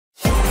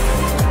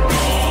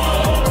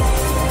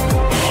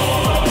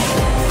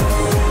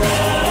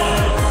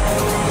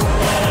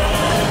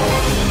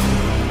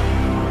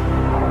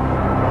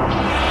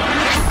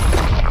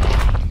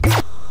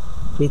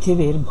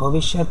পৃথিবীর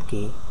ভবিষ্যৎ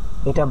কি?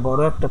 এটা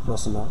বড় একটা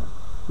প্রশ্ন।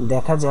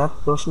 দেখা যাক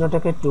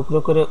প্রশ্নটাকে টুকরো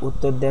করে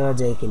উত্তর দেওয়া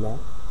যায় কিনা।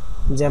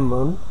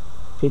 যেমন,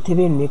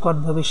 পৃথিবীর নিকট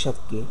ভবিষ্যৎ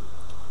কি?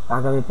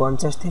 আগামী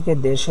 50 থেকে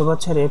 150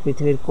 বছরে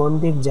পৃথিবীর কোন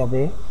দিক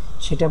যাবে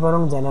সেটা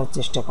বরং জানার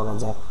চেষ্টা করা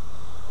যাক।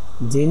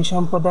 জিন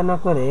সম্পাদনা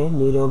করে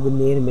নিরোগ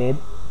নির্মেদ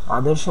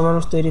আদর্শ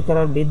মানুষ তৈরি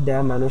করার বিদ্যা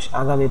মানুষ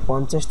আগামী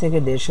 50 থেকে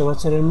 150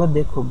 বছরের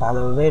মধ্যে খুব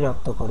ভালোভাবেই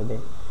রপ্ত করবে।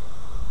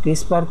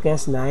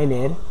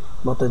 CRISPR-Cas9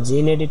 মতো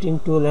জিন এডিটিং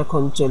টুল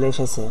এখন চলে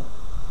এসেছে,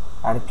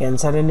 আর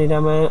ক্যান্সারের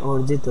নিরাময়ে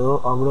অর্জিত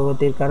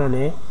অগ্রগতির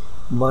কারণে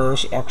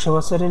বয়স 100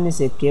 বছরের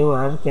নিচে কেউ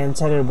আর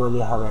ক্যান্সারের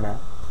বলি হবে না।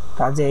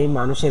 কাজেই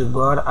মানুষের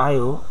গড়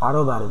আয়ু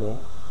আরও বাড়বে,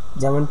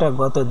 যেমনটা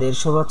গত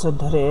 150 বছর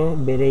ধরে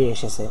বেড়েই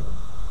এসেছে।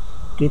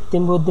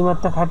 কৃত্রিম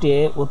বুদ্ধিমত্তা খাটিয়ে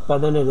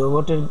উৎপাদনে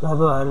রোবটের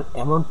ব্যবহার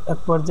এমন এক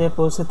পর্যায়ে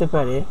পৌঁছাতে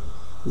পারে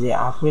যে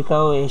আফ্রিকা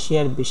ও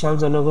এশিয়ার বিশাল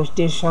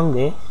জনগোষ্ঠীর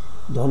সঙ্গে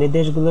ধনী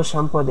দেশগুলোর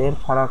সম্পদের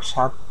ফারাক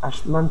 7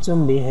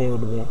 আসমানচুম্বী হয়ে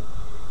উঠবে।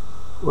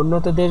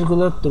 উন্নত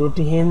দেশগুলোর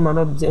ত্রুটিহীন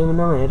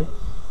মানবজীবনের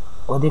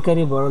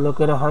অধিকারী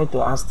বড়লোকেরা হয়তো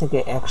আজ থেকে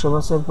 100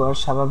 বছর পর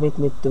স্বাভাবিক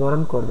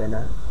মৃত্যুবরণ করবে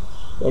না।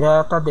 এরা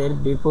তাদের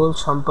বিপুল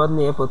সম্পদ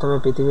নিয়ে প্রথমে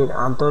পৃথিবীর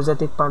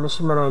আন্তর্জাতিক পানি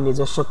সীমানায়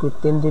নিজস্ব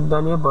কৃত্রিম দ্বীপ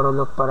বানিয়ে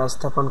বড়লোক পাড়া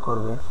স্থাপন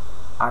করবে।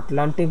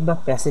 আটলান্টিক বা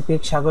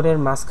প্যাসিফিক সাগরের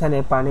মাঝখানে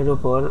পানির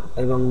উপর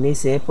এবং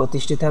নিচে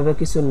প্রতিষ্ঠিত হবে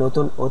কিছু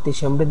নতুন অতি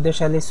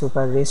সমৃদ্ধশালী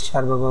সুপার রিচ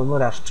সার্বভৌম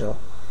রাষ্ট্র।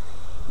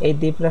 এই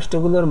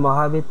দ্বীপরাষ্ট্রগুলোর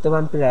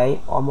মহাবিত্তবান প্রায়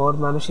অমর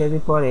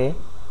মানুষেরই পরে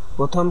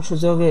প্রথম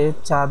সুযোগে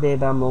চাঁদে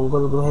বা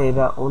মঙ্গল গ্রহে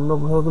বা অন্য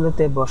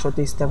গ্রহগুলোতে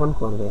বসতি স্থাপন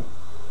করবে।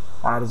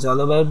 আর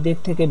জলবায়ুর দিক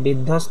থেকে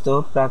বিধ্বস্ত,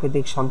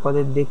 প্রাকৃতিক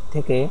সম্পদের দিক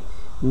থেকে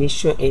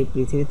নিঃস্ব এই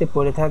পৃথিবীতে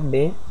পড়ে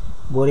থাকবে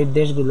গরিব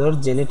দেশগুলোর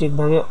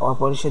জেনেটিকভাবে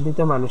অপরিশোধিত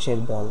মানুষের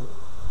দল।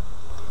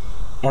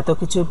 এত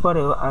কিছুর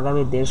পরেও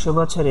আগামী 150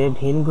 বছরে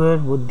ভিন গ্রহের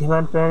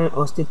বুদ্ধিমান প্রাণীর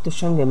অস্তিত্বের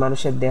সঙ্গে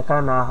মানুষের দেখা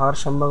না হওয়ার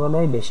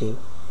সম্ভাবনাই বেশি।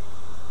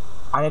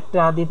 আরেকটা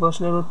আদি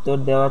প্রশ্নের উত্তর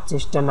দেওয়ার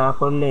চেষ্টা না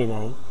করলেই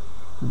নয়,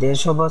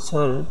 150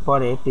 বছর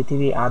পরে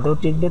পৃথিবী আদৌ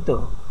টিকবে তো?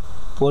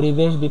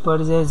 পরিবেশ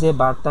বিপর্যয়ে যে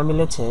বার্তা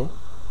মিলেছে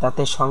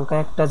তাতে শঙ্কা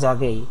একটা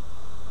জাগেই।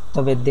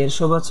 তবে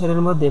 150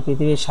 বছরের মধ্যে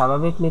পৃথিবীর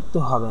স্বাভাবিক মৃত্যু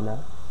হবে না,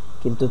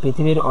 কিন্তু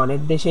পৃথিবীর অনেক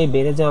দেশেই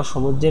বেড়ে যাওয়া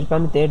সমুদ্রের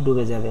পানিতে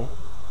ডুবে যাবে।